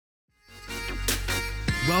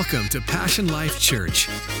Welcome to Passion Life Church.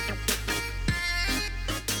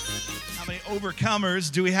 How many overcomers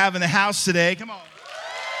do we have in the house today? Come on.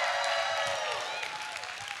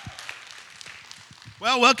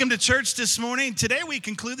 Well, welcome to church this morning. Today we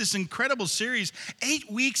conclude this incredible series,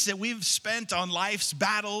 8 weeks that we've spent on life's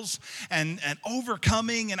battles and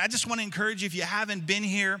overcoming. And I just want to encourage you, if you haven't been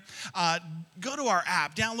here, go to our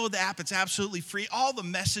app, download the app. It's absolutely free. All the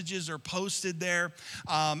messages are posted there.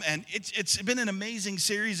 And it's been an amazing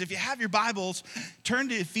series. If you have your Bibles, turn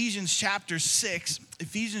to Ephesians chapter 6.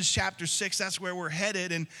 Ephesians chapter 6, that's where we're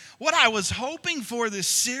headed. And what I was hoping for this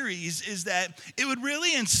series is that it would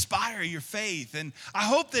really inspire your faith. And I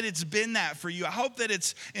hope that it's been that for you. I hope that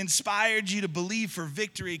it's inspired you to believe for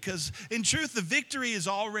victory, because in truth, the victory is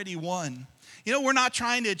already won. You know, we're not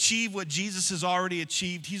trying to achieve what Jesus has already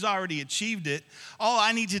achieved. He's already achieved it. All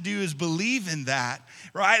I need to do is believe in that,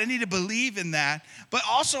 right? I need to believe in that. But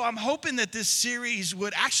also, I'm hoping that this series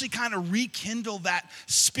would actually kind of rekindle that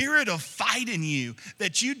spirit of fight in you,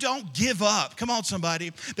 that you don't give up. Come on,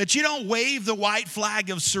 somebody. That you don't wave the white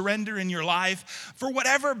flag of surrender in your life for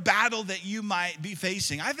whatever battle that you might be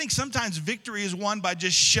facing. I think sometimes victory is won by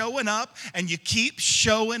just showing up, and you keep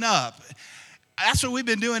showing up. That's what we've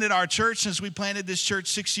been doing at our church since we planted this church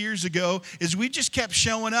 6 years ago, is we just kept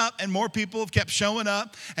showing up, and more people have kept showing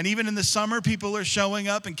up. And even in the summer, people are showing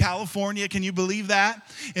up in California. Can you believe that?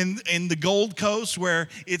 In the Gold Coast, where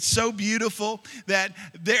it's so beautiful, that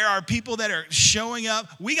there are people that are showing up.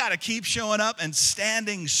 We got to keep showing up and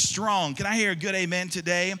standing strong. Can I hear a good amen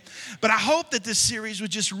today? But I hope that this series would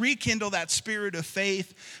just rekindle that spirit of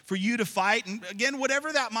faith for you to fight. And again,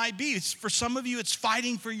 whatever that might be, for some of you, it's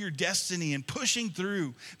fighting for your destiny and pushing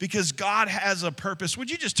through because God has a purpose. Would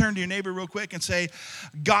you just turn to your neighbor real quick and say,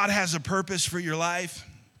 God has a purpose for your life?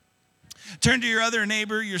 Turn to your other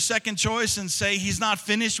neighbor, your second choice, and say, He's not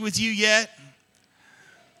finished with you yet.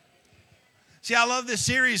 See, I love this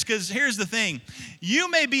series because here's the thing. You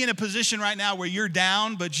may be in a position right now where you're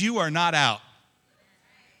down, but you are not out.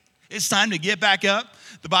 It's time to get back up.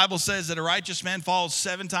 The Bible says that a righteous man falls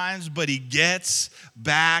 7 times, but he gets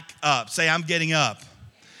back up. Say, I'm getting up.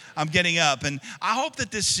 I'm getting up. And I hope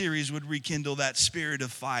that this series would rekindle that spirit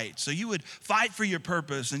of fight. So you would fight for your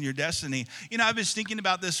purpose and your destiny. You know, I've been thinking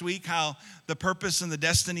about this week how the purpose and the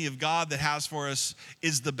destiny of God that has for us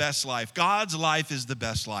is the best life. God's life is the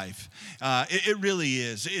best life. It really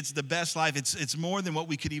is. It's the best life. It's more than what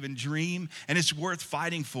we could even dream, and it's worth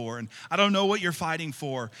fighting for. And I don't know what you're fighting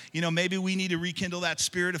for. You know, maybe we need to rekindle that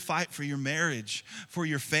spirit of fight for your marriage, for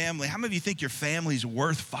your family. How many of you think your family's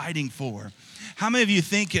worth fighting for? How many of you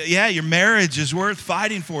think, yeah, your marriage is worth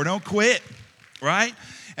fighting for? Don't quit, right?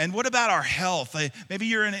 And what about our health? Maybe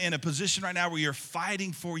you're in a position right now where you're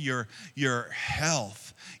fighting for your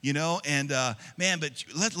health, you know? And but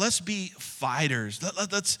let's be fighters.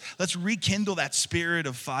 Let's rekindle that spirit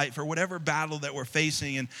of fight for whatever battle that we're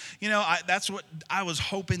facing. And you know, that's what I was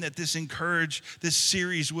hoping that this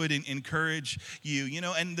series would encourage you. You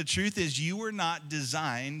know, and the truth is, you were not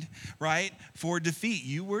designed, right, for defeat.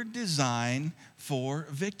 You were designed for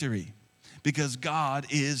victory. Because God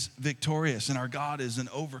is victorious, and our God is an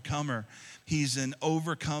overcomer. He's an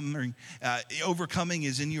overcomer. Overcoming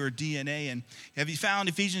is in your DNA. And have you found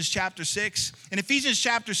Ephesians chapter 6? In Ephesians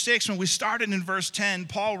chapter 6, when we started in verse 10,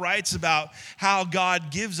 Paul writes about how God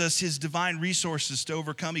gives us his divine resources to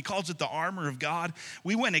overcome. He calls it the armor of God.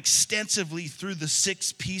 We went extensively through the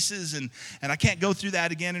 6 pieces, and I can't go through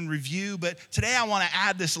that again in review, but today I want to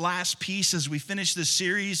add this last piece as we finish this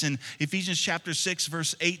series in Ephesians chapter 6,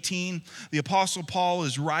 verse 18. The Apostle Paul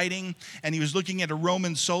is writing, and he was looking at a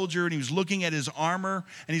Roman soldier, and he was looking at his armor,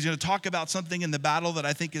 and he's going to talk about something in the battle that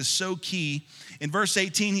I think is so key. In verse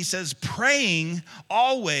 18, he says, praying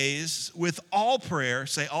always with all prayer,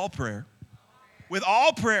 say all prayer, with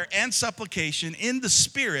all prayer and supplication in the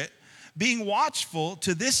Spirit, being watchful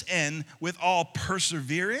to this end with all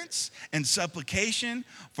perseverance and supplication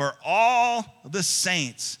for all the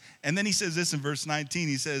saints. And then he says this in verse 19,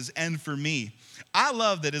 he says, and for me. I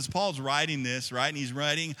love that as Paul's writing this, right, and he's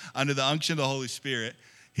writing under the unction of the Holy Spirit,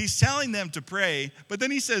 he's telling them to pray, but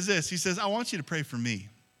then he says this. He says, I want you to pray for me.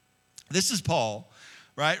 This is Paul,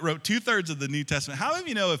 right? Wrote 2/3 of the New Testament. How many of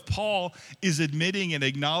you know if Paul is admitting and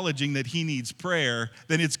acknowledging that he needs prayer,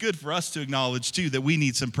 then it's good for us to acknowledge too that we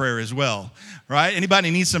need some prayer as well, right?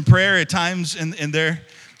 Anybody need some prayer at times in their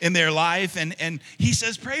in their life. And he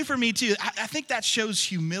says, pray for me too. I think that shows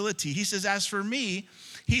humility. He says, as for me,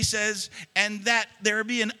 he says, and that there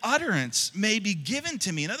be an utterance may be given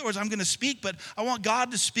to me. In other words, I'm going to speak, but I want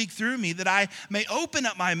God to speak through me, that I may open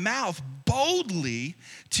up my mouth boldly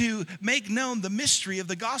to make known the mystery of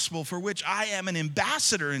the gospel, for which I am an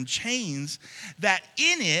ambassador in chains, that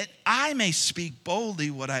in it I may speak boldly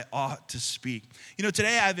what I ought to speak. You know,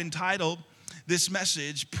 today I've entitled this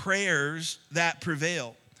message, Prayers That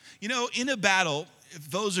Prevail. You know, in a battle, if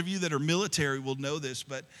those of you that are military will know this,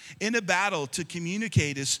 but in a battle, to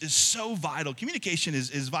communicate is so vital. Communication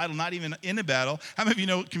is vital, not even in a battle. How many of you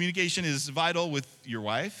know communication is vital with your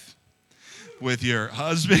wife, with your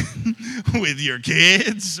husband, with your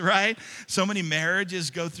kids, right? So many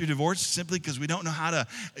marriages go through divorce simply because we don't know how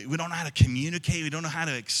to communicate. We don't know how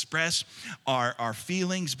to express our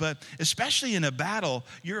feelings. But especially in a battle,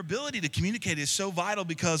 your ability to communicate is so vital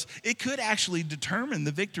because it could actually determine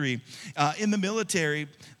the victory. In the military,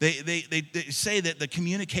 they say that the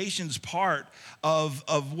communications part of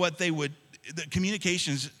what they would, the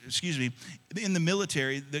communications, in the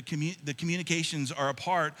military, the communications are a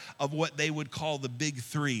part of what they would call the big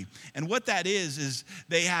three. And what that is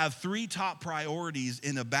they have three top priorities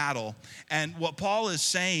in a battle. And what Paul is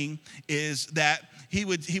saying is that he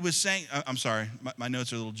was saying, I'm sorry, my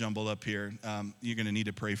notes are a little jumbled up here. You're going to need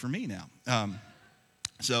to pray for me now.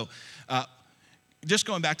 Just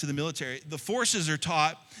going back to the military, the forces are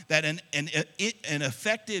taught that an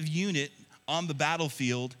effective unit on the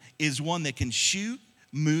battlefield is one that can shoot,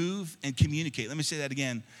 move, and communicate. Let me say that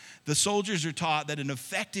again. The soldiers are taught that an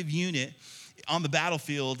effective unit on the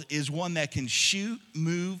battlefield is one that can shoot,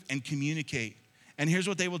 move, and communicate. And here's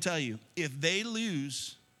what they will tell you. If they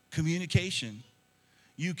lose communication,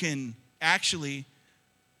 you can actually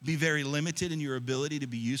be very limited in your ability to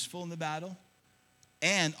be useful in the battle.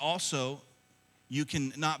 And also, you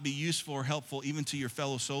can not be useful or helpful even to your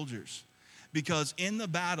fellow soldiers. Because in the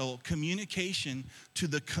battle, communication to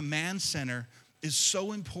the command center is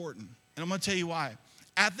so important. And I'm going to tell you why.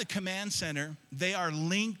 At the command center, they are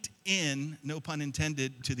linked in, no pun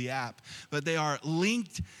intended, to the app, but they are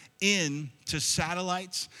linked in to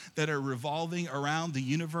satellites that are revolving around the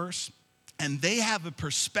universe. And they have a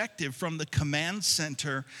perspective from the command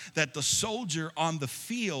center that the soldier on the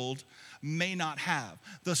field may not have.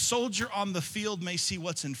 The soldier on the field may see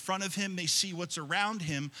what's in front of him, may see what's around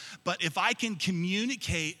him, but if I can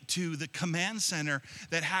communicate to the command center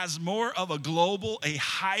that has more of a global, a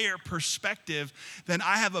higher perspective, then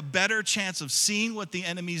I have a better chance of seeing what the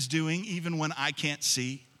enemy's doing even when I can't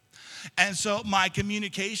see. And so my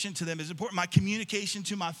communication to them is important. My communication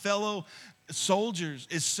to my fellow soldiers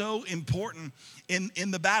is so important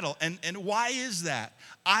in the battle. And why is that?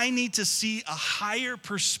 I need to see a higher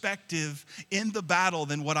perspective in the battle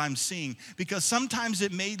than what I'm seeing. Because sometimes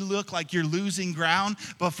it may look like you're losing ground,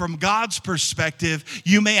 but from God's perspective,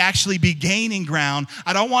 you may actually be gaining ground.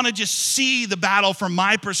 I don't want to just see the battle from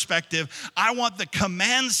my perspective. I want the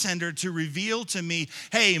command center to reveal to me,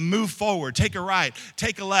 hey, move forward, take a right,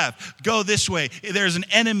 take a left, go this way. There's an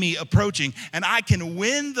enemy approaching. And I can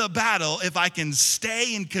win the battle if I can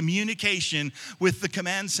stay in communication with the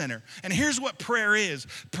command center. And here's what prayer is.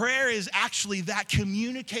 Prayer is actually that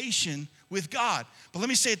communication with God. But let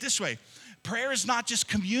me say it this way. Prayer is not just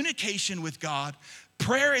communication with God.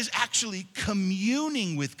 Prayer is actually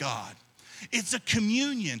communing with God. It's a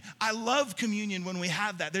communion. I love communion when we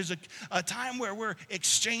have that. There's a time where we're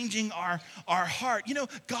exchanging our heart. You know,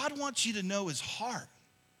 God wants you to know his heart.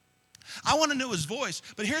 I want to know his voice.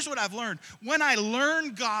 But here's what I've learned. When I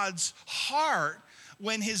learn God's heart,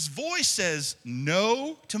 when his voice says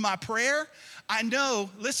no to my prayer, I know,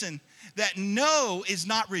 listen, that no is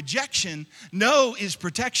not rejection. No is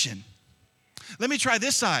protection. Let me try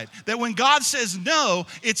this side. That when God says no,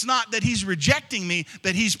 it's not that he's rejecting me,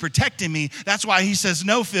 that he's protecting me. That's why he says,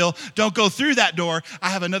 no, Phil, don't go through that door. I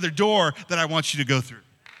have another door that I want you to go through.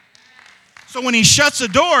 So when he shuts a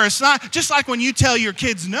door, it's not just like when you tell your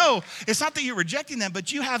kids no, it's not that you're rejecting them,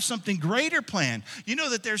 but you have something greater planned. You know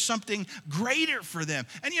that there's something greater for them.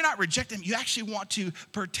 And you're not rejecting them. You actually want to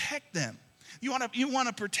protect them. You want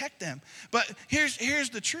to protect them. But here's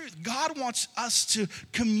the truth. God wants us to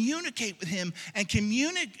communicate with him and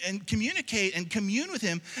communicate and commune with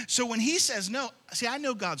him. So when he says no, see, I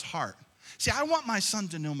know God's heart. See, I want my son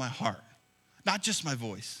to know my heart, not just my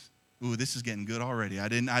voice. Ooh, this is getting good already. I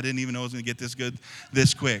didn't even know it was going to get this good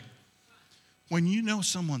this quick. When you know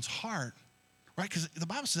someone's heart, right? Because the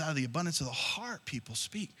Bible says out of the abundance of the heart, people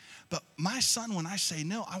speak. But my son, when I say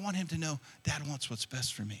no, I want him to know Dad wants what's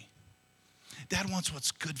best for me. Dad wants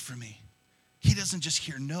what's good for me. He doesn't just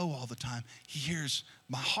hear no all the time. He hears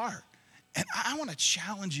my heart. And I want to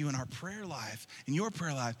challenge you in our prayer life, in your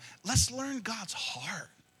prayer life. Let's learn God's heart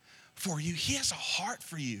for you. He has a heart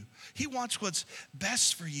for you. He wants what's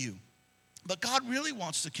best for you. But God really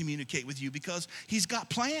wants to communicate with you because he's got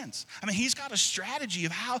plans. I mean, he's got a strategy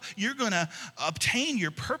of how you're going to obtain your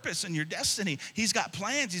purpose and your destiny. He's got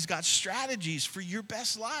plans. He's got strategies for your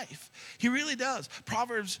best life. He really does.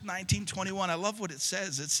 Proverbs 19:21, I love what it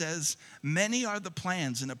says. It says, many are the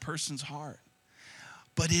plans in a person's heart,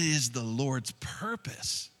 but it is the Lord's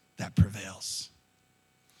purpose that prevails.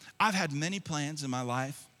 I've had many plans in my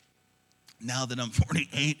life now that I'm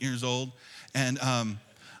 48 years old, and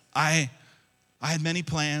I had many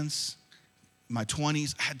plans. In my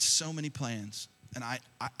 20s, I had so many plans. And I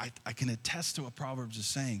can attest to what Proverbs is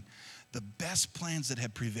saying. The best plans that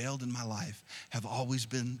have prevailed in my life have always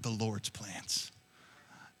been the Lord's plans.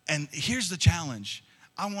 And here's the challenge.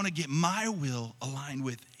 I want to get my will aligned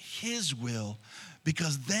with his will,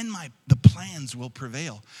 because then the plans will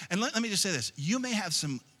prevail. And let me just say this. You may have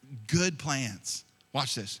some good plans.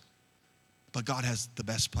 Watch this. But God has the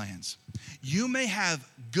best plans. You may have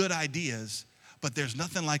good ideas, but there's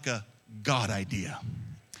nothing like a God idea.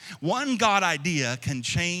 One God idea can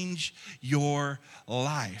change your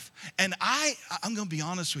life. And I'm going to be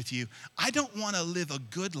honest with you. I don't want to live a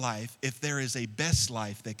good life if there is a best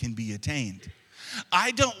life that can be attained.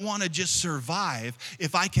 I don't want to just survive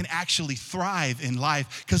if I can actually thrive in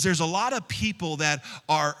life, because there's a lot of people that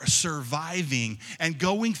are surviving and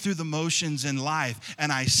going through the motions in life,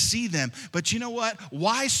 and I see them. But you know what?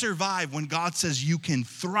 Why survive when God says you can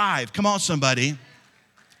thrive? Come on, somebody.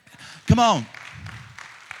 Come on.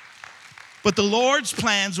 But the Lord's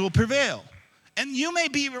plans will prevail. And you may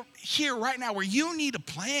be here right now where you need a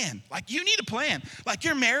plan. Like you need a plan. Like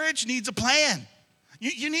your marriage needs a plan.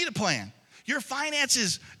 You need a plan. Your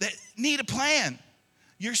finances that need a plan.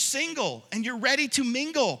 You're single and you're ready to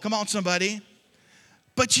mingle. Come on, somebody.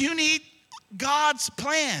 But you need God's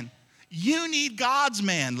plan. You need God's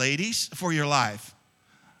man, ladies, for your life.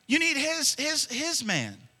 You need his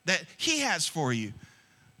man that he has for you.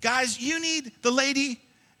 Guys, you need the lady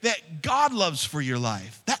that God loves for your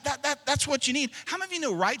life. That's what you need. How many of you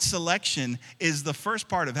know right selection is the first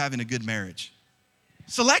part of having a good marriage?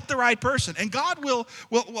 Select the right person, and God will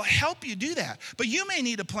help you do that. But you may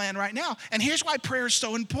need a plan right now. And here's why prayer is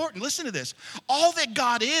so important. Listen to this. All that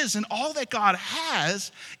God is and all that God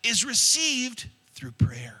has is received through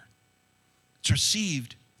prayer. It's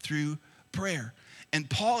received through prayer. And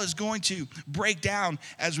Paul is going to break down,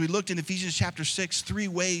 as we looked in Ephesians chapter 6, 3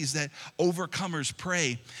 ways that overcomers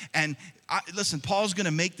pray. And listen, Paul's going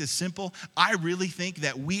to make this simple. I really think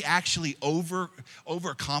that we actually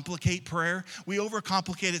overcomplicate prayer. We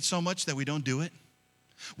overcomplicate it so much that we don't do it.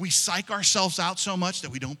 We psych ourselves out so much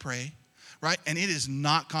that we don't pray. Right? And it is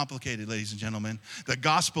not complicated, ladies and gentlemen. The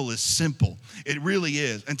gospel is simple. It really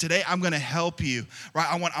is. And today I'm going to help you. Right?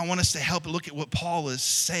 I want us to help look at what Paul is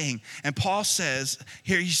saying. And Paul says,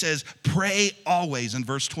 here he says, pray always in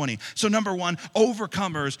verse 20. So number one,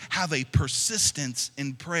 overcomers have a persistence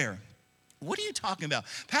in prayer. What are you talking about?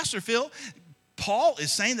 Pastor Phil, Paul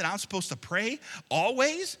is saying that I'm supposed to pray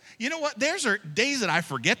always. You know what? There's days that I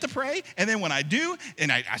forget to pray. And then when I do,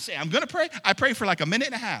 and I say I'm going to pray, I pray for like a minute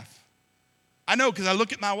and a half. I know, because I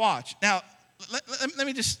look at my watch. Now, let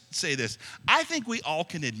me just say this. I think we all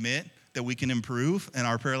can admit that we can improve in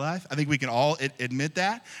our prayer life. I think we can all admit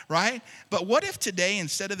that, right? But what if today,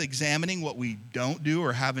 instead of examining what we don't do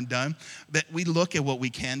or haven't done, that we look at what we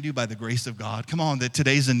can do by the grace of God? Come on, that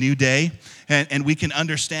today's a new day, and we can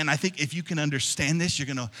understand. I think if you can understand this,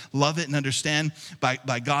 you're going to love it and understand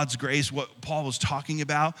by God's grace what Paul was talking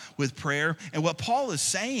about with prayer. And what Paul is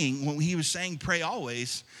saying when he was saying pray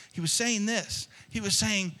always, he was saying this. He was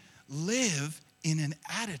saying live in an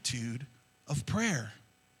attitude of prayer.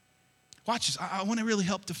 Watch this. I want to really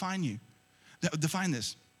help define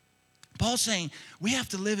this. Paul's saying we have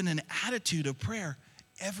to live in an attitude of prayer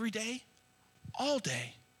every day, all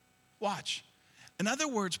day. Watch. In other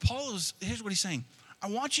words, here's what he's saying. I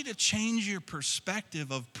want you to change your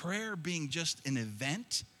perspective of prayer being just an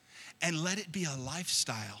event and let it be a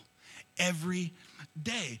lifestyle every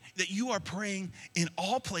day. That you are praying in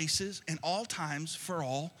all places and all times for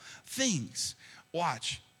all things.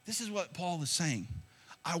 Watch. This is what Paul is saying.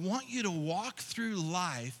 I want you to walk through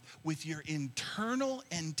life with your internal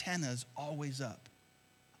antennas always up.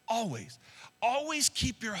 Always. Always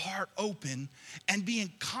keep your heart open and be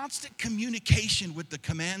in constant communication with the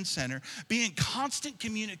command center. Be in constant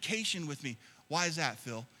communication with me. Why is that,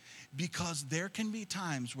 Phil? Because there can be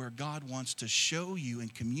times where God wants to show you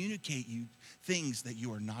and communicate you things that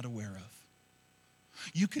you are not aware of.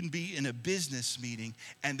 You can be in a business meeting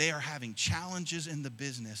and they are having challenges in the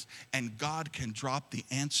business, and God can drop the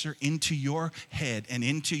answer into your head and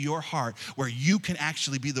into your heart where you can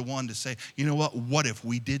actually be the one to say, you know what if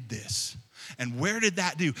we did this? And where did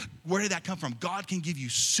that come from? God can give you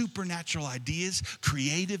supernatural ideas,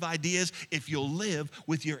 creative ideas, if you'll live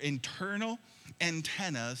with your internal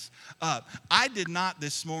antennas up. I did not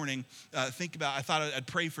this morning I thought I'd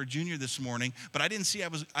pray for Junior this morning, but I didn't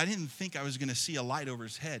think I was going to see a light over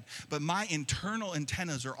his head. But my internal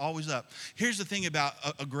antennas are always up. Here's the thing about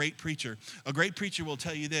a great preacher. A great preacher will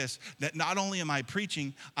tell you this, that not only am I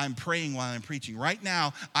preaching, I'm praying while I'm preaching. Right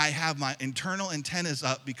now, I have my internal antennas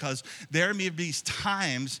up because there may be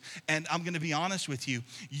times, and I'm going to be honest with you,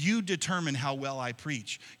 you determine how well I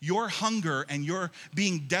preach. Your hunger and your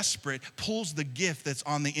being desperate pulls the gift that's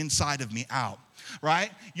on the inside of me out, right?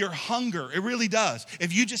 Your hunger, it really does.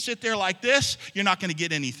 If you just sit there like this, you're not going to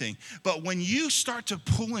get anything. But when you start to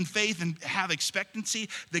pull in faith and have expectancy,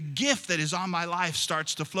 the gift that is on my life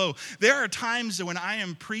starts to flow. There are times that when I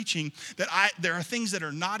am preaching that there are things that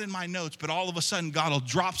are not in my notes, but all of a sudden God will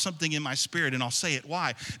drop something in my spirit and I'll say it.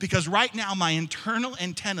 Why? Because right now my internal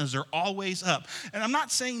antennas are always up. And I'm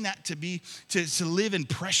not saying that to live in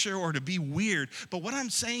pressure or to be weird, but what I'm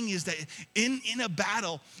saying is that in a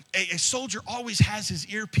battle, a soldier always has his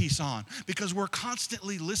earpiece on because we're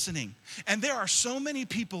constantly listening. And there are so many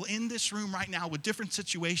people in this room right now with different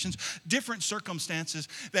situations, different circumstances,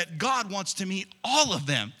 that God wants to meet all of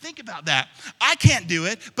them. Think about that. I can't do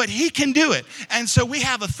it, but he can do it. And so we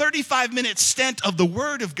have a 35-minute stint of the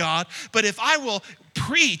Word of God, but if I will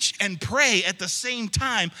preach and pray at the same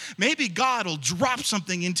time, maybe God will drop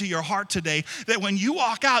something into your heart today that when you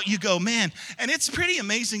walk out, you go, man. And it's pretty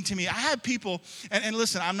amazing to me. I have people, and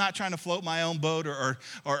listen, I'm not trying to float my own boat or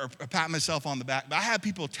pat myself on the back, but I have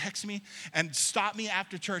people text me and stop me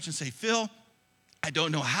after church and say, Phil, I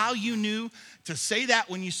don't know how you knew to say that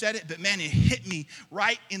when you said it, but man, it hit me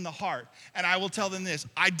right in the heart. And I will tell them this,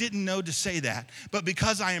 I didn't know to say that, but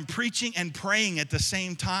because I am preaching and praying at the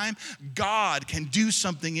same time, God can do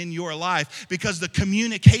something in your life because the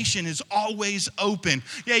communication is always open.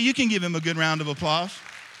 Yeah, you can give him a good round of applause.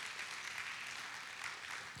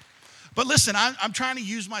 But listen, I'm trying to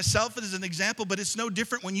use myself as an example, but it's no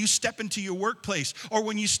different when you step into your workplace or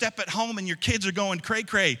when you step at home and your kids are going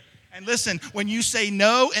cray-cray. And listen, when you say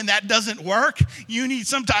no and that doesn't work, you need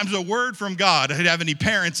sometimes a word from God. I don't have any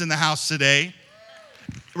parents in the house today.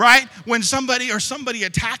 Right? When somebody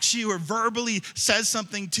attacks you or verbally says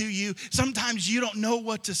something to you, sometimes you don't know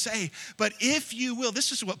what to say. But if you will,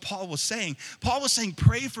 this is what Paul was saying. Paul was saying,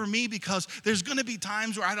 pray for me because there's going to be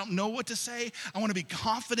times where I don't know what to say. I want to be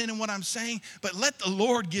confident in what I'm saying, but let the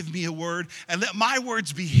Lord give me a word and let my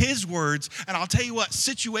words be his words. And I'll tell you what,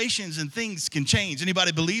 situations and things can change.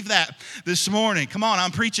 Anybody believe that this morning? Come on,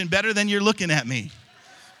 I'm preaching better than you're looking at me.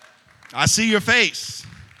 I see your face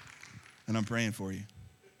and I'm praying for you.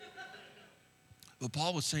 But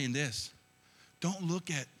Paul was saying this, don't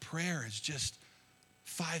look at prayer as just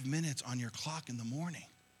 5 minutes on your clock in the morning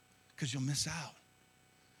because you'll miss out.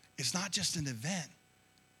 It's not just an event,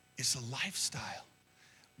 it's a lifestyle.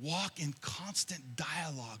 Walk in constant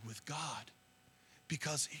dialogue with God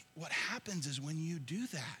because what happens is when you do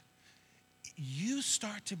that, you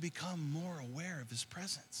start to become more aware of his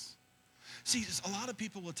presence. See, a lot of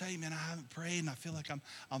people will tell you, man, I haven't prayed and I feel like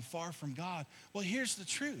I'm far from God. Well, here's the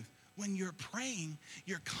truth. When you're praying,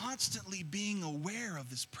 you're constantly being aware of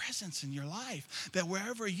his presence in your life, that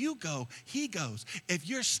wherever you go, he goes. If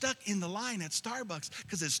you're stuck in the line at Starbucks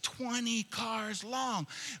because it's 20 cars long,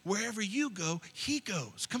 wherever you go, he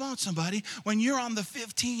goes. Come on, somebody. When you're on the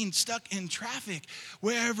 15 stuck in traffic,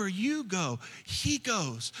 wherever you go, he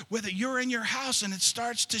goes. Whether you're in your house and it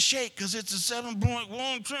starts to shake because it's a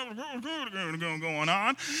 7.1 going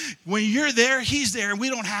on, when you're there, he's there, and we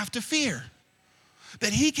don't have to fear.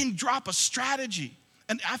 That he can drop a strategy.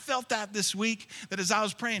 And I felt that this week, that as I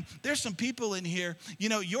was praying, there's some people in here,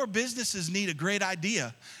 your businesses need a great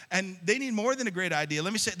idea. And they need more than a great idea.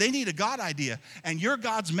 Let me say, they need a God idea. And you're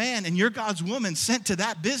God's man and you're God's woman sent to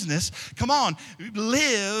that business. Come on,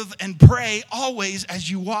 live and pray always as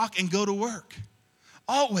you walk and go to work.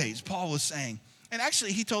 Always, Paul was saying. And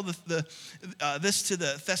actually, he told this to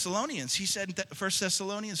the Thessalonians. He said in 1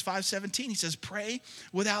 Thessalonians 5:17, he says, pray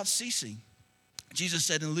without ceasing. Jesus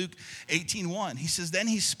said in Luke 18:1, he says, then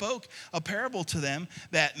he spoke a parable to them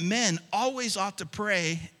that men always ought to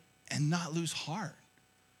pray and not lose heart.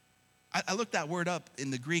 I looked that word up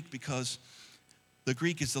in the Greek because the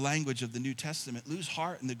Greek is the language of the New Testament. Lose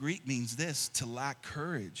heart in the Greek means this, to lack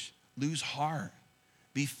courage, lose heart,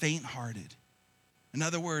 be faint-hearted. In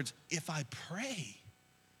other words, if I pray,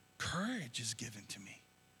 courage is given to me.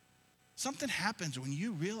 Something happens when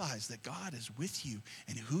you realize that God is with you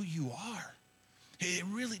and who you are. It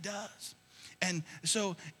really does. And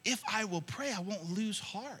so if I will pray, I won't lose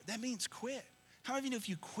heart. That means quit. How many of you know if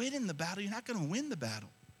you quit in the battle, you're not going to win the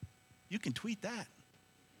battle? You can tweet that.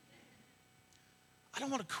 I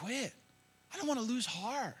don't want to quit. I don't want to lose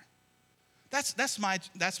heart. That's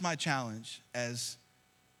my challenge as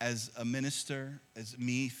a minister, as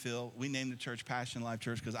me, Phil. We named the church Passion Life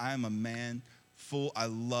Church because I am a man I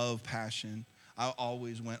love passion. I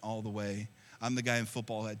always went all the way. I'm the guy in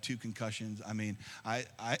football who had 2 concussions. I mean, I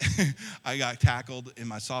got tackled in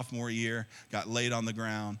my sophomore year, got laid on the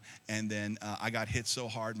ground, and then I got hit so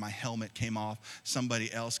hard my helmet came off.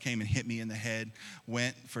 Somebody else came and hit me in the head,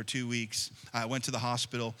 went for 2 weeks. I went to the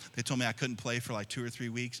hospital. They told me I couldn't play for like 2 or 3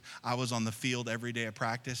 weeks. I was on the field every day of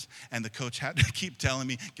practice, and the coach had to keep telling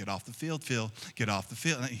me, get off the field, Phil, get off the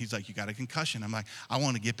field. And he's like, you got a concussion. I'm like, I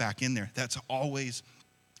want to get back in there. That's always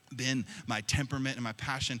been my temperament and my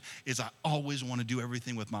passion is I always want to do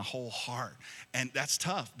everything with my whole heart. And that's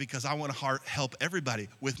tough because I want to help everybody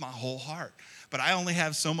with my whole heart. But I only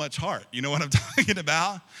have so much heart. You know what I'm talking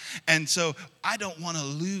about? And so I don't want to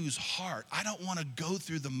lose heart. I don't want to go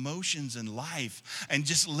through the motions in life and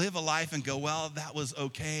just live a life and go, well, that was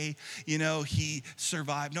okay. You know, he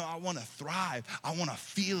survived. No, I want to thrive. I want to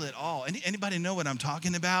feel it all. Anybody know what I'm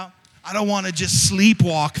talking about? I don't want to just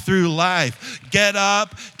sleepwalk through life. Get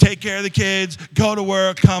up, take care of the kids, go to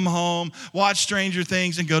work, come home, watch Stranger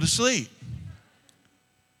Things, and go to sleep.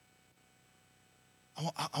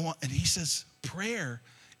 And he says, prayer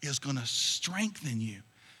is going to strengthen you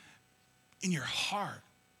in your heart,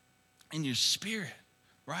 in your spirit,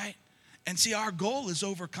 right? And see, our goal as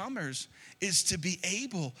overcomers is to be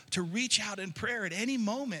able to reach out in prayer at any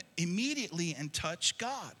moment immediately and touch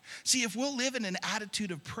God. See, if we'll live in an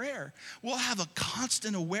attitude of prayer, we'll have a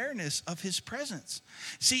constant awareness of his presence.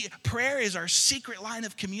 See, prayer is our secret line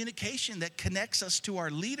of communication that connects us to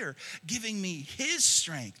our leader, giving me his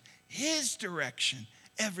strength, his direction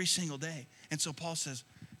every single day. And so Paul says,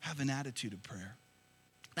 have an attitude of prayer.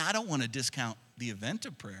 Now, I don't want to discount the event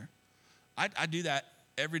of prayer. I do that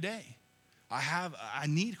every day. I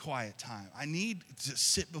need quiet time. I need to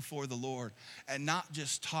sit before the Lord and not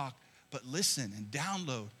just talk, but listen and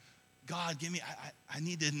download. God, I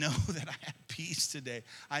need to know that I have peace today.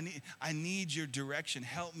 I need your direction.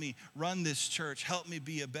 Help me run this church. Help me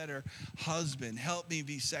be a better husband. Help me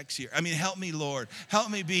be sexier. Help me, Lord.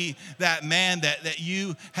 Help me be that man that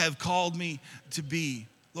you have called me to be.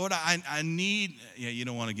 Lord, I need, you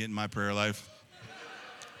don't want to get in my prayer life.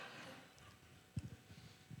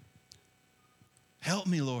 Help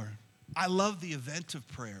me, Lord. I love the event of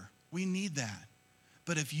prayer. We need that.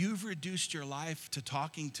 But if you've reduced your life to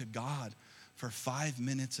talking to God for 5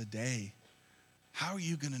 minutes a day, how are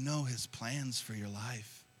you going to know his plans for your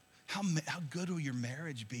life? How good will your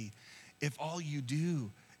marriage be if all you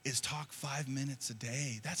do is talk 5 minutes a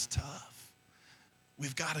day? That's tough.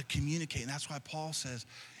 We've got to communicate. And that's why Paul says,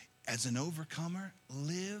 as an overcomer,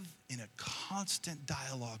 live in a constant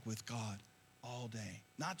dialogue with God all day.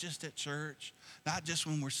 Not just at church, not just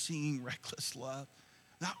when we're singing Reckless Love,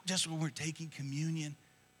 not just when we're taking communion,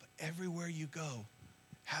 but everywhere you go,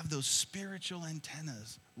 have those spiritual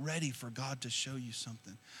antennas ready for God to show you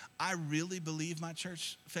something. I really believe, my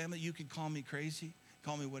church family, you can call me crazy,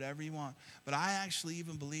 call me whatever you want, but I actually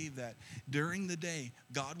even believe that during the day,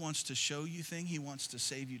 God wants to show you things. He wants to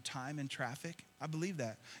save you time in traffic. I believe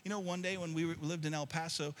that. You know, one day when we lived in El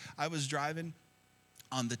Paso, I was driving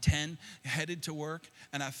on the 10, headed to work,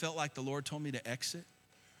 and I felt like the Lord told me to exit.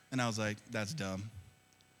 And I was like, that's dumb.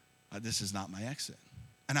 This is not my exit.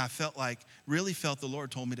 And I really felt the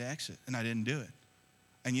Lord told me to exit, and I didn't do it.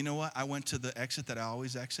 And you know what? I went to the exit that I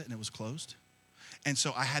always exit, and it was closed. And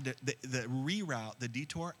so I had to, the reroute, the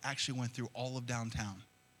detour, actually went through all of downtown.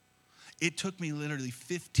 It took me literally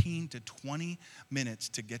 15 to 20 minutes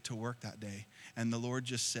to get to work that day. And the Lord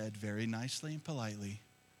just said very nicely and politely,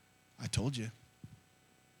 I told you.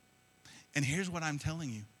 And here's what I'm telling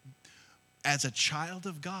you. As a child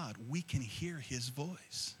of God, we can hear his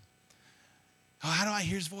voice. How do I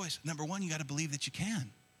hear his voice? Number one, you got to believe that you can.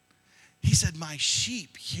 He said, my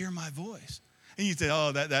sheep hear my voice. And you say,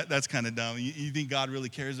 oh, that's kind of dumb. You think God really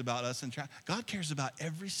cares about us? God cares about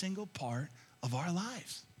every single part of our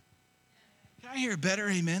lives. Can I hear a better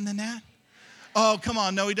amen than that? Oh, come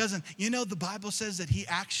on. No, he doesn't. You know, the Bible says that he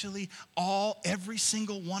actually, every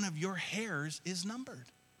single one of your hairs is numbered.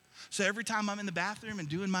 So every time I'm in the bathroom and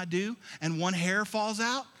doing my do and one hair falls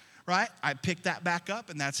out, right, I pick that back up,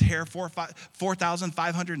 and that's hair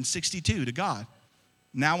 4,562 to God.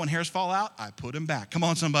 Now when hairs fall out, I put them back. Come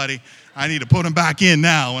on, somebody. I need to put them back in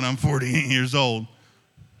now when I'm 48 years old.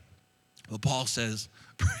 But Paul says,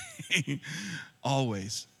 pray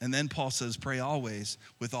always. And then Paul says, pray always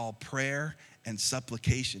with all prayer and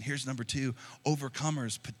supplication. Here's number 2,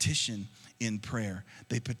 overcomers petition in prayer.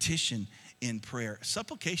 They petition in prayer.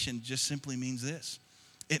 Supplication just simply means this.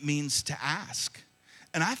 It means to ask.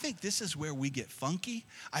 And I think this is where we get funky.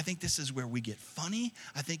 I think this is where we get funny.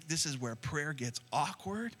 I think this is where prayer gets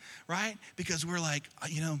awkward, right? Because we're like, I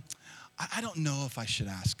don't know if I should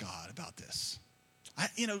ask God about this.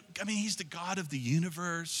 He's the God of the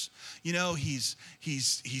universe. He's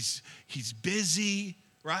busy,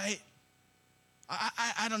 right?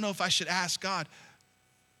 I don't know if I should ask God.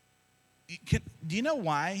 Do you know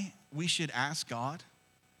why we should ask God?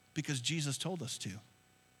 Because Jesus told us to.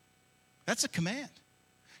 That's a command.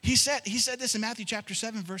 He said this in Matthew chapter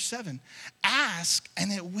 7, verse 7. Ask,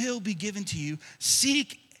 and it will be given to you.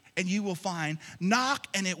 Seek, and you will find. Knock,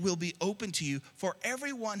 and it will be open to you. For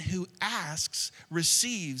everyone who asks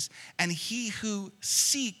receives, and he who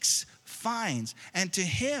seeks finds. And to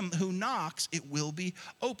him who knocks, it will be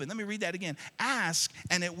open. Let me read that again. Ask,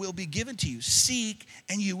 and it will be given to you. Seek,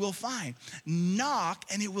 and you will find. Knock,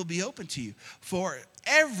 and it will be open to you. For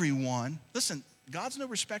everyone, listen, God's no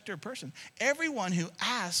respecter of person. Everyone who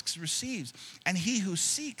asks receives, and he who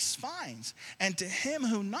seeks finds. And to him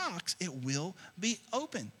who knocks, it will be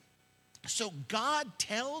open. So God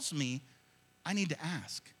tells me I need to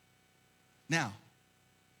ask. Now,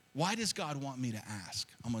 why does God want me to ask?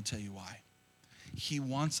 I'm going to tell you why. He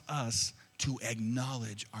wants us to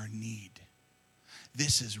acknowledge our need.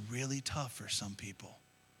 This is really tough for some people,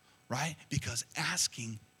 right? Because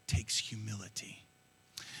asking takes humility.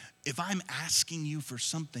 If I'm asking you for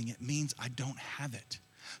something, it means I don't have it.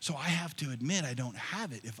 So I have to admit I don't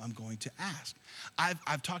have it if I'm going to ask.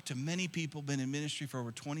 I've talked to many people, been in ministry for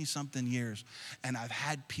over 20-something years, and I've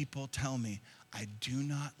had people tell me, I do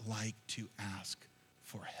not like to ask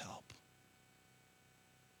for help.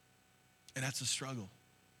 And that's a struggle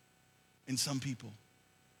in some people.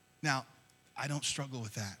 Now, I don't struggle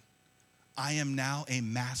with that. I am now a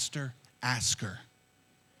master asker.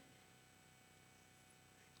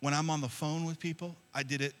 When I'm on the phone with people, I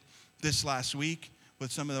did it this last week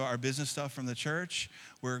with some of our business stuff from the church.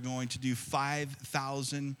 We're going to do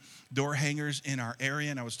 5,000 door hangers in our area.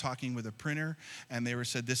 And I was talking with a printer, and they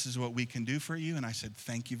said, this is what we can do for you. And I said,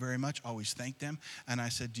 thank you very much. Always thank them. And I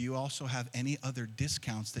said, do you also have any other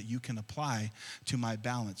discounts that you can apply to my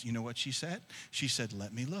balance? You know what she said? She said,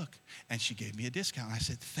 let me look. And she gave me a discount. I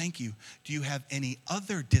said, thank you. Do you have any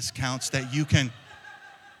other discounts that you can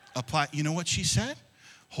apply? You know what she said?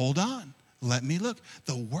 Hold on, let me look.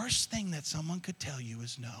 The worst thing that someone could tell you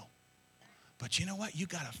is no. But you know what? You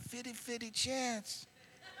got a fitty chance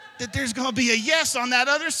that there's going to be a yes on that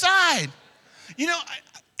other side.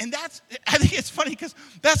 I think it's funny because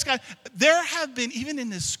there have been, even in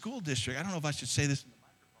this school district, I don't know if I should say this,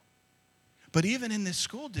 but even in this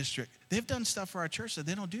school district, they've done stuff for our church that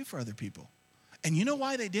they don't do for other people. And you know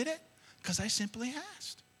why they did it? Because I simply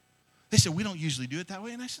asked. They said, we don't usually do it that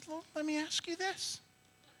way. And I said, well, let me ask you this.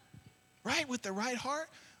 Right, with the right heart,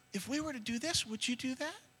 if we were to do this, would you do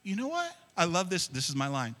that? You know what? I love this. This is my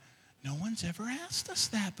line. No one's ever asked us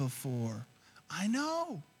that before. I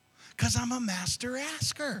know, because I'm a master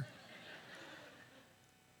asker.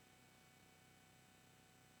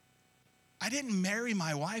 I didn't marry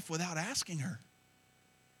my wife without asking her.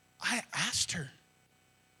 I asked her,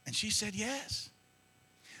 and she said yes.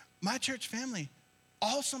 My church family,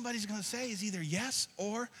 all somebody's going to say is either yes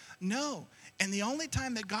or no. And the only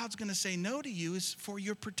time that God's going to say no to you is for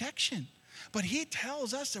your protection. But he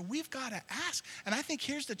tells us that we've got to ask. And I think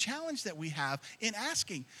here's the challenge that we have in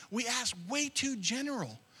asking. We ask way too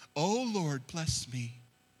general. Oh, Lord, bless me.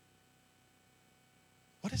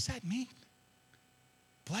 What does that mean?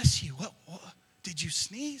 Bless you. What did you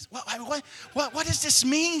sneeze? What does this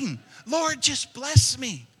mean? Lord, just bless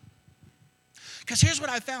me. Because here's what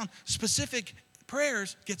I found. Specific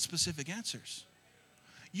prayers get specific answers.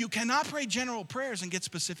 You cannot pray general prayers and get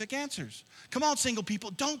specific answers. Come on, single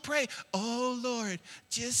people, don't pray, oh, Lord,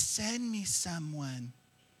 just send me someone.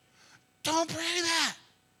 Don't pray that.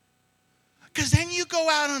 Because then you go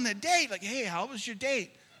out on a date, like, hey, how was your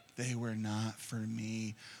date? They were not for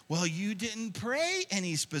me. Well, you didn't pray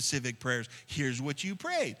any specific prayers. Here's what you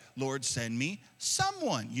prayed. Lord, send me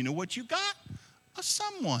someone. You know what you got? A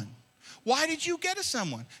someone. Why did you get a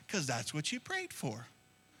someone? Because that's what you prayed for.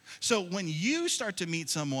 So when you start to meet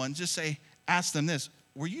someone, just ask them this,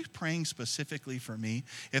 were you praying specifically for me?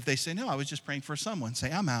 If they say, no, I was just praying for someone,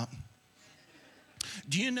 say, I'm out.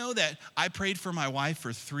 Do you know that I prayed for my wife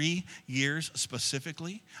for 3 years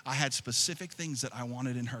specifically? I had specific things that I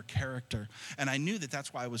wanted in her character. And I knew that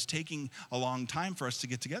that's why it was taking a long time for us to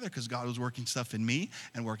get together, because God was working stuff in me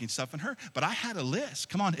and working stuff in her. But I had a list.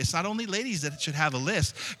 Come on, it's not only ladies that should have a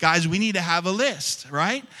list. Guys, we need to have a list,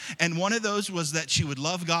 right? And one of those was that she would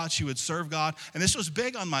love God, she would serve God. And this was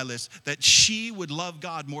big on my list, that she would love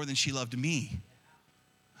God more than she loved me.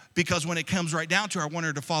 Because when it comes right down to it, I want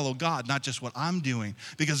her to follow God, not just what I'm doing.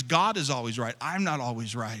 Because God is always right. I'm not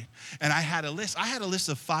always right. And I had a list. I had a list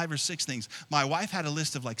of 5 or 6 things. My wife had a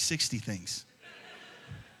list of like 60 things.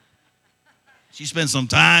 She spent some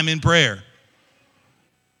time in prayer.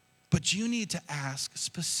 But you need to ask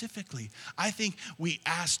specifically. I think we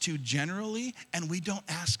ask too generally, and we don't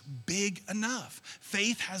ask big enough.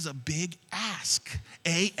 Faith has a big ask.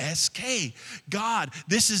 A-S-K. God,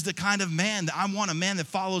 this is the kind of man that I want, a man that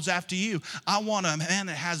follows after you. I want a man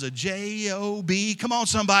that has a J-O-B. Come on,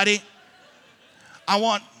 somebody. I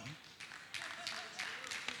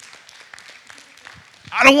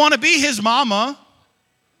don't want to be his mama.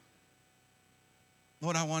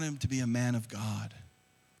 Lord, I want him to be a man of God.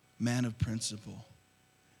 Man of principle.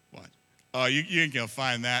 What? Oh, you ain't going to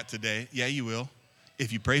find that today. Yeah, you will,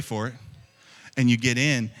 if you pray for it. And you get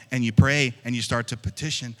in and you pray and you start to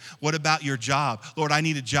petition. What about your job? Lord, I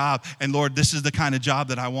need a job. And Lord, this is the kind of job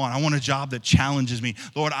that I want. I want a job that challenges me.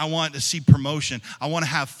 Lord, I want to see promotion. I want to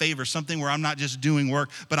have favor, something where I'm not just doing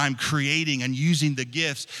work, but I'm creating and using the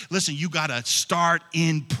gifts. Listen, you got to start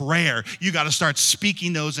in prayer. You got to start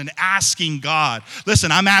speaking those and asking God.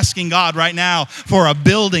 Listen, I'm asking God right now for a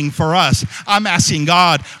building for us. I'm asking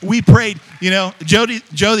God. We prayed,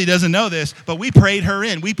 Jody doesn't know this, but we prayed her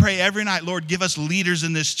in. We pray every night, Lord, give us leaders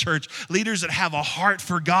in this church, leaders that have a heart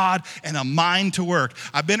for God and a mind to work.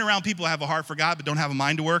 I've been around people who have a heart for God but don't have a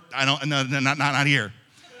mind to work. Not here.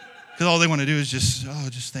 Because all they want to do is just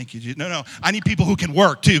thank you. No. I need people who can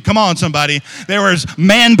work too. Come on, somebody. There was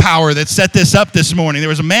manpower that set this up this morning. There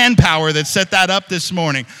was a manpower that set that up this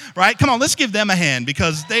morning, right? Come on, let's give them a hand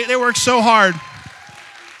because they work so hard.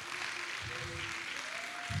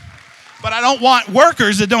 But I don't want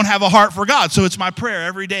workers that don't have a heart for God. So it's my prayer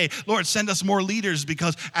every day. Lord, send us more leaders,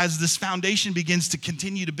 because as this foundation begins to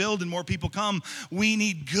continue to build and more people come, we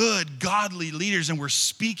need good, godly leaders. And we're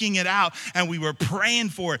speaking it out and we were praying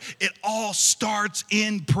for it. It all starts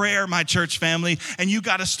in prayer, my church family. And you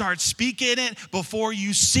got to start speaking it before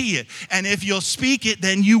you see it. And if you'll speak it,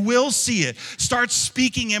 then you will see it. Start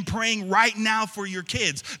speaking and praying right now for your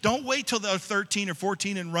kids. Don't wait till they're 13 or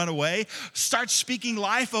 14 and run away. Start speaking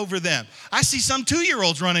life over them. I see some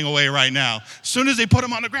 2-year-olds running away right now. As soon as they put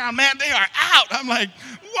them on the ground, man, they are out. I'm like,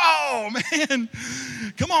 whoa, man.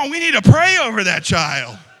 Come on, we need to pray over that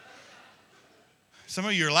child. Some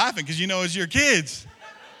of you are laughing because you know it's your kids.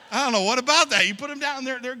 I don't know, what about that? You put them down,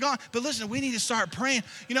 they're gone. But listen, we need to start praying.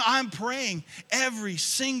 I'm praying every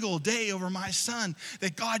single day over my son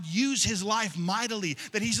that God use his life mightily,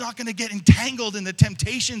 that he's not going to get entangled in the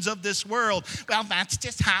temptations of this world. Well, that's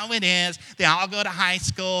just how it is. They all go to high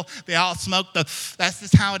school. They all smoke that's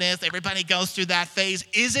just how it is. Everybody goes through that phase.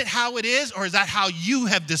 Is it how it is, or is that how you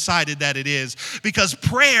have decided that it is? Because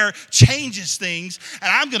prayer changes things,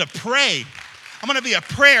 and I'm going to pray. I'm going to be a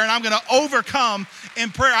prayer, and I'm going to overcome in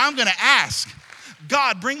prayer. I'm going to ask,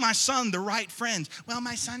 God, bring my son the right friends. Well,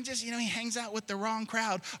 my son just, he hangs out with the wrong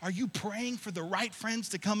crowd. Are you praying for the right friends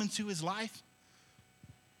to come into his life?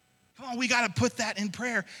 Come on, we got to put that in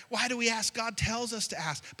prayer. Why do we ask? God tells us to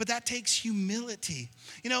ask, but that takes humility.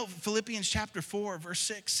 Philippians chapter 4, verse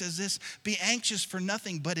 6 says this, be anxious for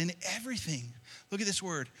nothing, but in everything. Look at this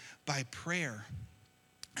word, by prayer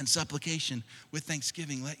and supplication with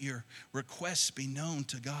thanksgiving, let your requests be known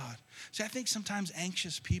to God. See, I think sometimes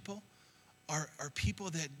anxious people are people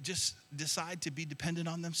that just decide to be dependent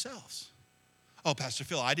on themselves. Oh, Pastor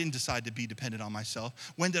Phil, I didn't decide to be dependent on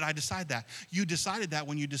myself. When did I decide that? You decided that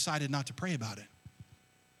when you decided not to pray about it.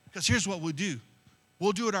 Because here's what we'll do.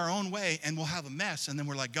 We'll do it our own way, and we'll have a mess, and then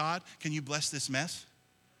we're like, God, can you bless this mess?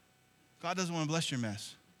 God doesn't want to bless your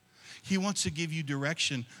mess. He wants to give you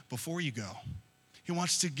direction before you go. He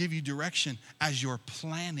wants to give you direction as you're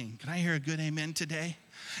planning. Can I hear a good amen today?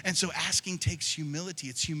 And so asking takes humility.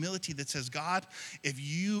 It's humility that says, God, if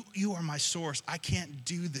you are my source, I can't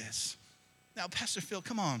do this. Now, Pastor Phil,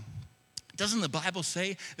 come on. Doesn't the Bible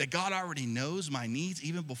say that God already knows my needs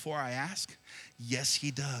even before I ask? Yes,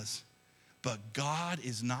 he does. But God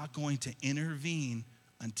is not going to intervene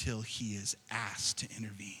until he is asked to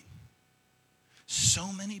intervene.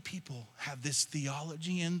 So many people have this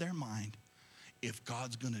theology in their mind. If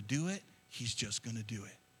God's going to do it, he's just going to do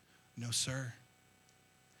it. No, sir.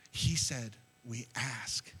 He said we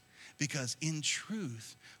ask Because in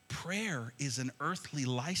truth, prayer is an earthly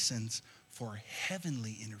license for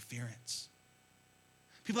heavenly interference.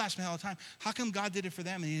 People ask me all the time, how come God did it for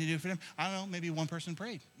them and he didn't do it for them? I don't know, maybe one person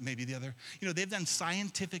prayed, maybe the other. They've done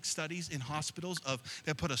scientific studies in hospitals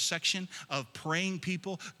they put a section of praying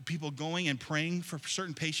people going and praying for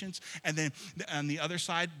certain patients. And then on the other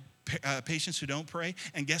side, patients who don't pray.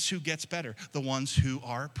 And guess who gets better? The ones who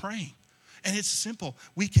are praying. And it's simple.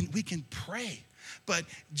 We can pray. But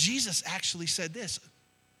Jesus actually said this.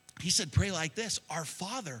 He said, pray like this, our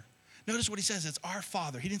Father. Notice what he says, it's our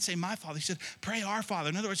Father. He didn't say my Father. He said, pray our Father.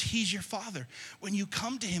 In other words, he's your Father. When you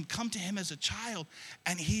come to him as a child,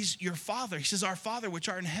 and he's your Father. He says, our Father, which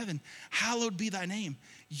art in heaven, hallowed be thy name.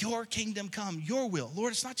 Your kingdom come, your will.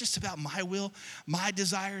 Lord, it's not just about my will, my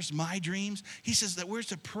desires, my dreams. He says that we're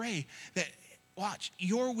to pray that, watch,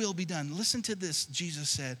 your will be done. Listen to this, Jesus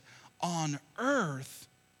said, on earth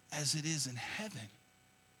as it is in heaven.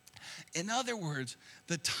 In other words,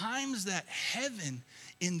 the times that heaven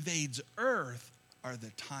invades earth are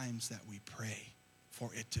the times that we pray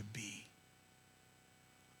for it to be.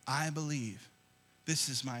 I believe this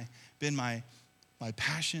has been my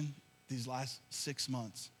passion these last 6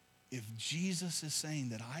 months. If Jesus is saying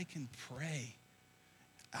that I can pray,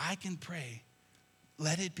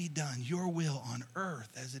 let it be done, your will on earth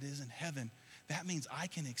as it is in heaven. That means I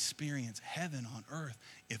can experience heaven on earth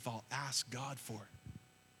if I'll ask God for it.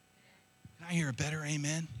 Can I hear a better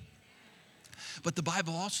amen? But the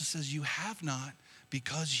Bible also says you have not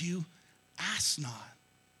because you ask not.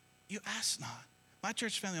 You ask not. My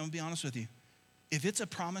church family, I'm going to be honest with you. If it's a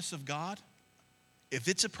promise of God,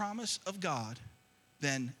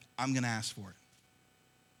 then I'm going to ask for it.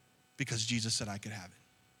 Because Jesus said I could have it.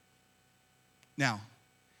 Now,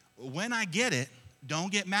 when I get it,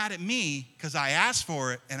 don't get mad at me because I asked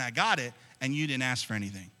for it and I got it and you didn't ask for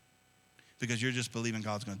anything. Because you're just believing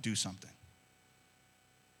God's going to do something.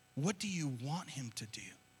 What do you want him to do?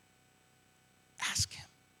 Ask him.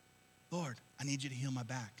 Lord, I need you to heal my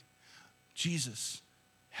back. Jesus,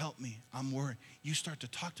 help me. I'm worried. You start to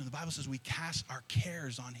talk to him. The Bible says we cast our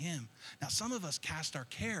cares on him. Now, some of us cast our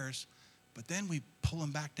cares, but then we pull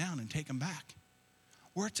them back down and take them back.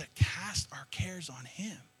 We're to cast our cares on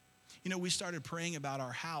him. We started praying about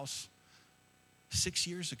our house 6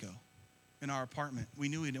 years ago in our apartment. We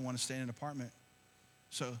knew we didn't want to stay in an apartment.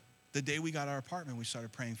 So the day we got our apartment, we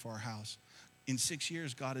started praying for our house. In 6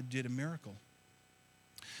 years, God did a miracle.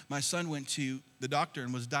 My son went to the doctor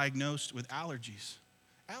and was diagnosed with allergies.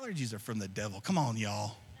 Allergies are from the devil. Come on,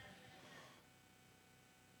 y'all.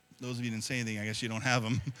 Those of you who didn't say anything, I guess you don't have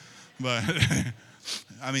them. But,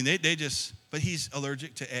 but he's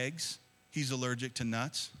allergic to eggs. He's allergic to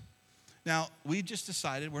nuts. Now, we just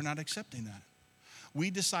decided we're not accepting that.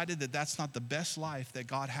 We decided that that's not the best life that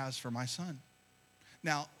God has for my son.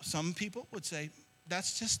 Now, some people would say,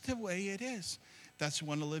 that's just the way it is. That's you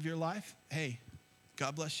want to live your life? Hey,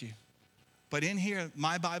 God bless you. But in here,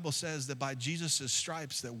 my Bible says that by Jesus'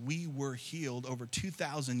 stripes that we were healed over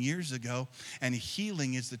 2,000 years ago, and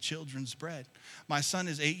healing is the children's bread. My son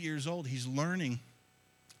is 8 years old. He's learning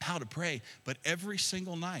how to pray, but every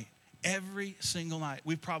single night,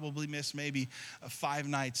 we've probably missed maybe 5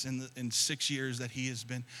 nights in 6 years that he has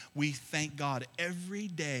been. We thank God every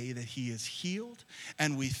day that he is healed,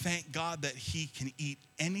 and we thank God that he can eat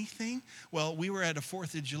anything. Well, we were at a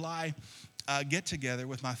 4th of July get together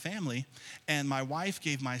with my family, and my wife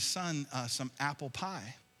gave my son some apple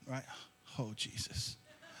pie, right? Oh, Jesus.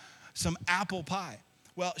 Some apple pie.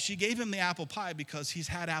 Well, she gave him the apple pie because he's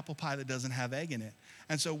had apple pie that doesn't have egg in it.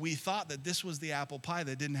 And so we thought that this was the apple pie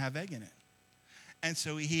that didn't have egg in it. And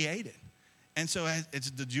so he ate it. And so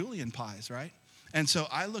it's the Julian pies, right? And so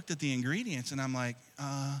I looked at the ingredients and I'm like,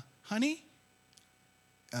 honey,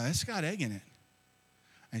 it's got egg in it.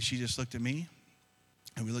 And she just looked at me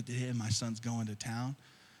and we looked at him. My son's going to town.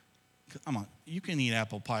 Come on, you can eat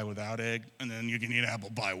apple pie without egg and then you can eat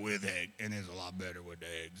apple pie with egg, and it's a lot better with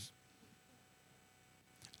eggs.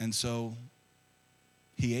 And so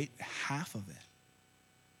he ate half of it.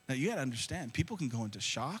 Now, you got to understand, people can go into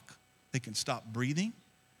shock. They can stop breathing.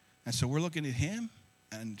 And so we're looking at him,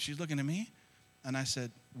 and she's looking at me. And I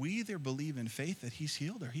said, we either believe in faith that he's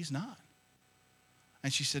healed or he's not.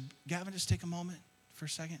 And she said, Gavin, just take a moment for a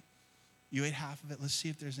second. You ate half of it. Let's see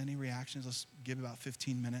if there's any reactions. Let's give about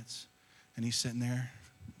 15 minutes. And he's sitting there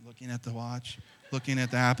looking at the watch, looking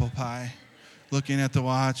at the apple pie, looking at the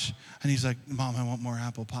watch. And he's like, Mom, I want more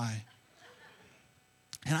apple pie.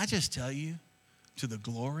 And I just tell you, to the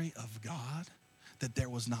glory of God, that there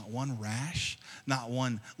was not one rash, not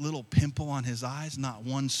one little pimple on his eyes, not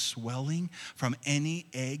one swelling from any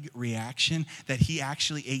egg reaction, that he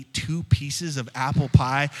actually ate 2 pieces of apple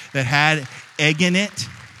pie that had egg in it.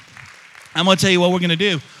 I'm going to tell you what we're going to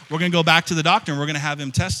do. We're going to go back to the doctor and we're going to have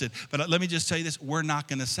him tested. But let me just tell you this, we're not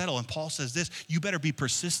going to settle. And Paul says this, you better be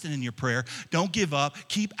persistent in your prayer. Don't give up.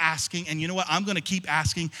 Keep asking. And you know what? I'm going to keep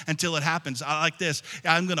asking until it happens. I like this.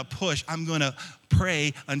 I'm going to push. I'm going to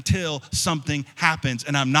pray until something happens.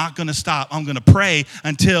 And I'm not going to stop. I'm going to pray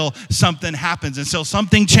until something happens. Until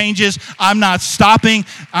something changes, I'm not stopping.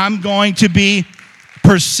 I'm going to be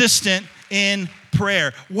persistent in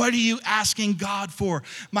prayer. What are you asking God for?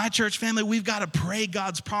 My church family, we've got to pray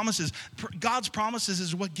God's promises. God's promises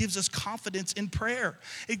is what gives us confidence in prayer.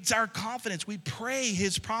 It's our confidence. We pray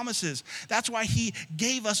his promises. That's why he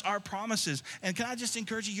gave us our promises. And can I just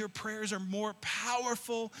encourage you, your prayers are more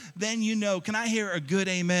powerful than you know. Can I hear a good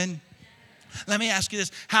amen? Let me ask you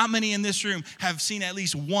this. How many in this room have seen at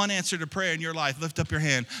least one answer to prayer in your life? Lift up your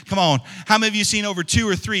hand. Come on. How many of you seen over 2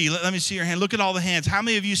 or 3? Let me see your hand. Look at all the hands. How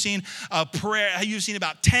many of you seen a prayer? Have you seen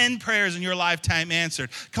about 10 prayers in your lifetime answered?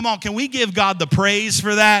 Come on. Can we give God the praise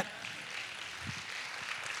for that?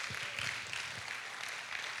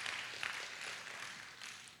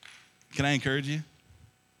 Can I encourage you?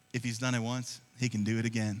 If he's done it once, he can do it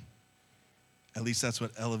again. At least that's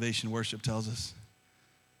what elevation worship tells us.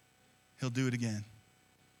 He'll do it again.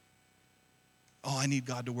 Oh, I need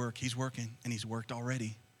God to work. He's working, and he's worked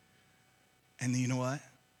already. And you know what?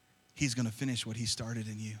 He's going to finish what he started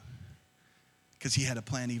in you. Because he had a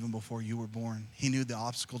plan even before you were born. He knew the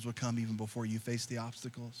obstacles would come even before you faced the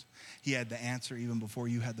obstacles. He had the answer even before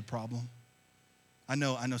you had the problem. I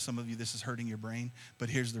know some of you, this is hurting your brain,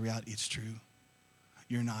 but here's the reality. It's true.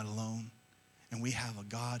 You're not alone. And we have a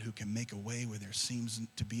God who can make a way where there seems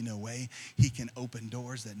to be no way. He can open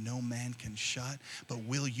doors that no man can shut. But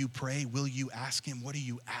will you pray? Will you ask him? What are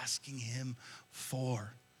you asking him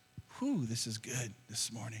for? Whew, this is good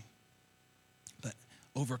this morning. But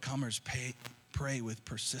overcomers pray with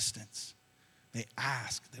persistence. They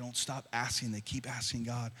ask. They don't stop asking. They keep asking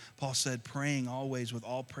God. Paul said, praying always with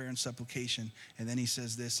all prayer and supplication. And then he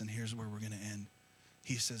says this, and here's where we're going to end.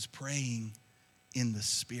 He says, praying in the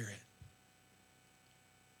Spirit.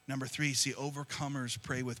 Number 3, see, overcomers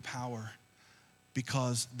pray with power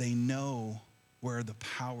because they know where the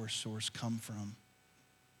power source comes from.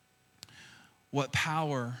 What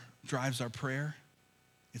power drives our prayer?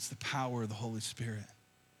 It's the power of the Holy Spirit.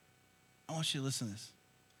 I want you to listen to this.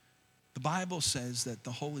 The Bible says that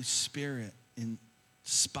the Holy Spirit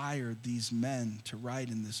inspired these men to write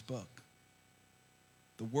in this book.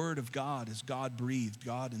 The Word of God is God-breathed,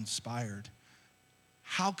 God-inspired.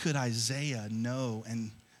 How could Isaiah know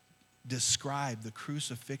and describe the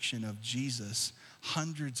crucifixion of Jesus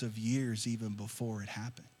hundreds of years even before it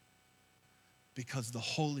happened? Because the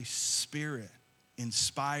Holy Spirit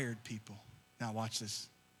inspired people. Now watch this.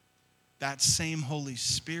 That same Holy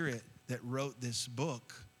Spirit that wrote this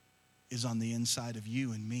book is on the inside of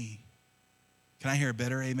you and me. Can I hear a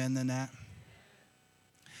better amen than that?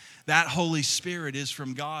 That Holy Spirit is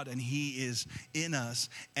from God and he is in us,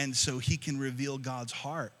 and so he can reveal God's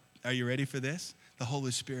heart. Are you ready for this? The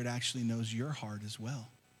Holy Spirit actually knows your heart as well.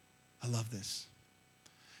 I love this.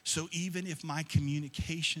 So even if my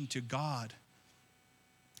communication to God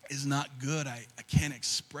is not good, I can't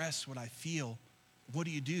express what I feel, what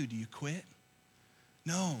do? Do you quit?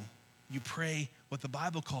 No, you pray what the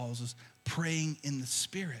Bible calls us praying in the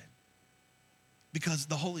Spirit. Because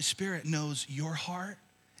the Holy Spirit knows your heart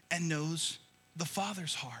and knows the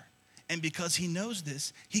Father's heart. And because he knows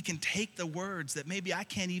this, he can take the words that maybe I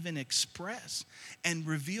can't even express and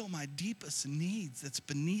reveal my deepest needs that's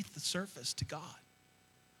beneath the surface to God.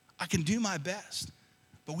 I can do my best,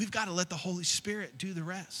 but we've got to let the Holy Spirit do the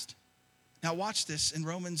rest. Now watch this in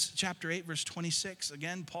Romans chapter 8, verse 26.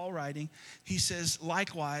 Again, Paul writing, he says,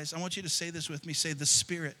 likewise, I want you to say this with me. Say the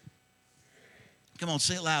Spirit. Come on,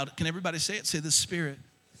 say it loud. Can everybody say it? Say the Spirit.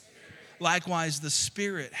 Likewise, the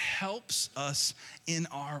Spirit helps us in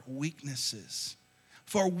our weaknesses.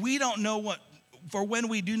 For when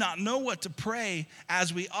we do not know what to pray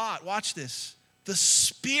as we ought, watch this, the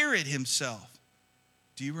Spirit himself.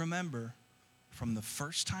 Do you remember from the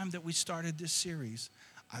first time that we started this series,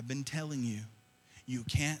 I've been telling you, you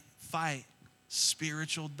can't fight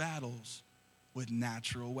spiritual battles with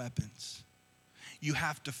natural weapons. You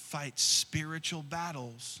have to fight spiritual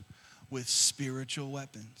battles with spiritual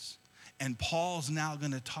weapons. And Paul's now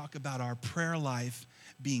going to talk about our prayer life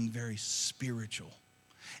being very spiritual.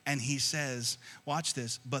 And he says, watch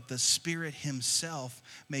this, but the Spirit himself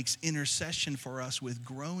makes intercession for us with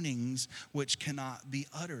groanings which cannot be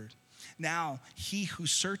uttered. Now, he who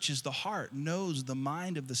searches the heart knows the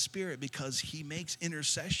mind of the Spirit, because he makes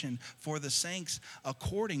intercession for the saints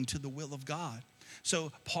according to the will of God.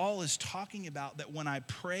 So Paul is talking about that when I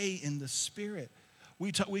pray in the Spirit,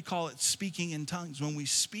 we call it speaking in tongues. When we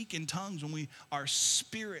speak in tongues, when our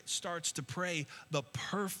spirit starts to pray the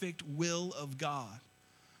perfect will of God.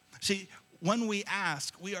 See, when we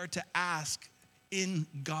ask, we are to ask in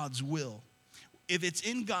God's will. If it's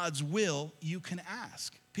in God's will, you can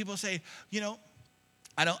ask. People say,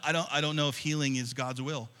 I don't know if healing is God's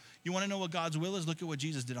will. You want to know what God's will is? Look at what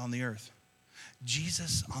Jesus did on the earth.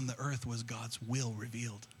 Jesus on the earth was God's will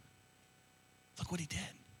revealed. Look what he did.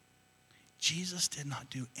 Jesus did not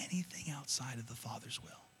do anything outside of the Father's will.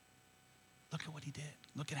 Look at what he did.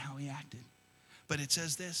 Look at how he acted. But it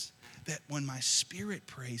says this, that when my spirit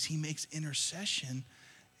prays, he makes intercession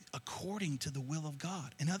according to the will of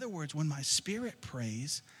God. In other words, when my spirit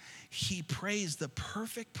prays, he prays the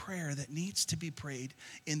perfect prayer that needs to be prayed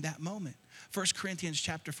in that moment. 1 Corinthians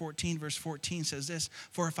chapter 14, verse 14 says this,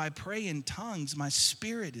 for if I pray in tongues, my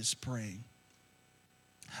spirit is praying,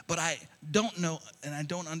 but I don't know and I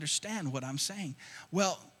don't understand what I'm saying.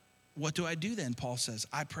 Well, what do I do then? Paul says,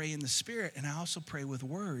 I pray in the Spirit, and I also pray with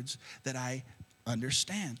words that I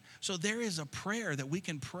understand. So there is a prayer that we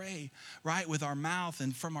can pray, right, with our mouth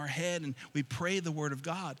and from our head, and we pray the word of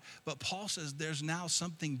God. But Paul says there's now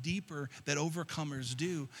something deeper that overcomers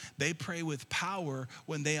do. They pray with power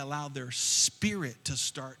when they allow their spirit to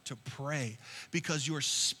start to pray, because your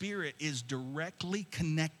spirit is directly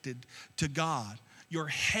connected to God. Your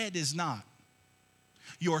head is not.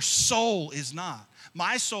 Your soul is not.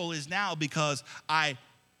 My soul is now because I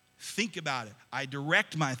think about it. I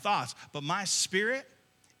direct my thoughts, but my spirit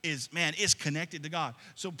is connected to God.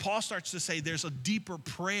 So Paul starts to say there's a deeper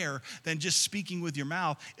prayer than just speaking with your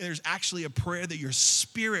mouth. There's actually a prayer that your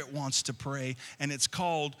spirit wants to pray, and it's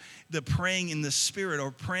called the praying in the Spirit, or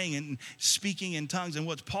praying and speaking in tongues. And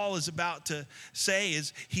what Paul is about to say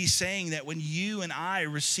is he's saying that when you and I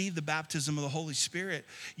receive the baptism of the Holy Spirit,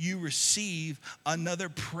 you receive another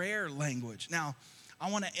prayer language. Now, I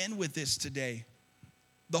want to end with this today.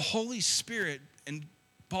 The Holy Spirit, and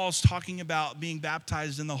Paul's talking about being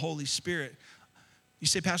baptized in the Holy Spirit. You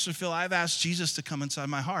say, Pastor Phil, I've asked Jesus to come inside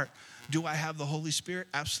my heart. Do I have the Holy Spirit?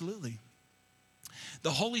 Absolutely.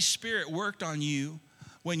 The Holy Spirit worked on you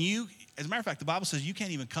when you, as a matter of fact, the Bible says you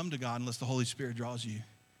can't even come to God unless the Holy Spirit draws you.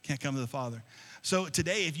 Can't come to the Father. So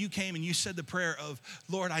today, if you came and you said the prayer of,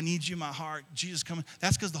 Lord, I need you in my heart, Jesus come,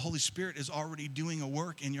 that's because the Holy Spirit is already doing a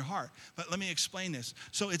work in your heart. But let me explain this.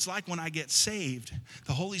 So it's like when I get saved,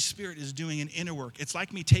 the Holy Spirit is doing an inner work. It's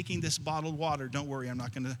like me taking this bottled water. Don't worry, I'm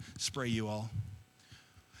not going to spray you all.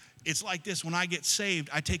 It's like this. When I get saved,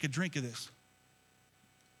 I take a drink of this.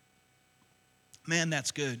 Man, that's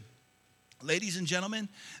good. Ladies and gentlemen,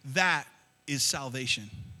 that is salvation.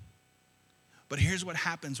 But here's what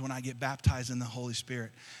happens when I get baptized in the Holy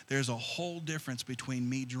Spirit. There's a whole difference between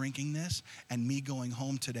me drinking this and me going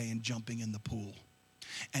home today and jumping in the pool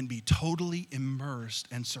and be totally immersed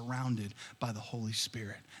and surrounded by the Holy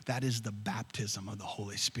Spirit. That is the baptism of the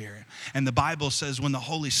Holy Spirit. And the Bible says when the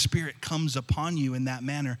Holy Spirit comes upon you in that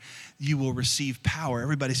manner, you will receive power.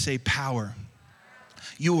 Everybody say power.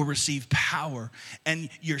 You will receive power, and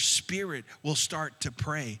your spirit will start to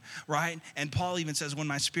pray, right? And Paul even says, when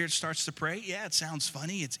my spirit starts to pray, yeah, it sounds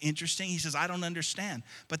funny, it's interesting. He says, I don't understand,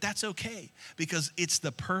 but that's okay, because it's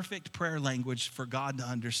the perfect prayer language for God to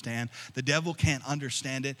understand. The devil can't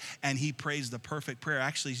understand it, and he prays the perfect prayer.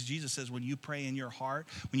 Actually, Jesus says, when you pray in your heart,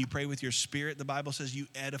 when you pray with your spirit, the Bible says you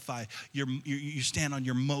edify, you stand on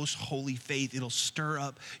your most holy faith. It'll stir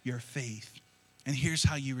up your faith. And here's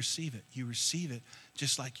how you receive it. You receive it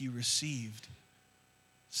just like you received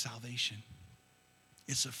salvation.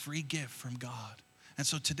 It's a free gift from God. And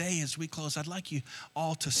so today, as we close, I'd like you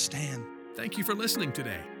all to stand. Thank you for listening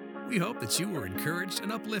today. We hope that you were encouraged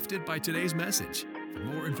and uplifted by today's message. For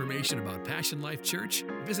more information about Passion Life Church,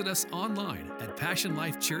 visit us online at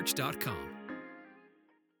passionlifechurch.com.